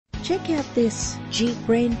Check out this Jeep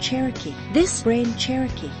brand Cherokee. This brand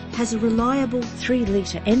Cherokee has a reliable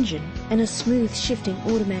 3-litre engine and a smooth shifting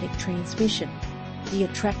automatic transmission. The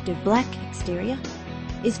attractive black exterior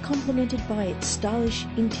is complemented by its stylish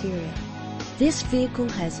interior. This vehicle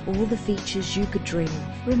has all the features you could dream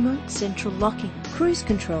of: remote central locking, cruise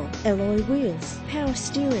control, alloy wheels, power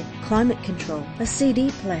steering, climate control, a CD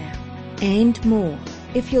player, and more.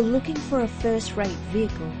 If you're looking for a first-rate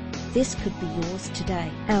vehicle, this could be yours today.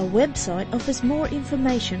 Our website offers more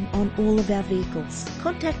information on all of our vehicles.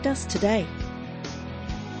 Contact us today.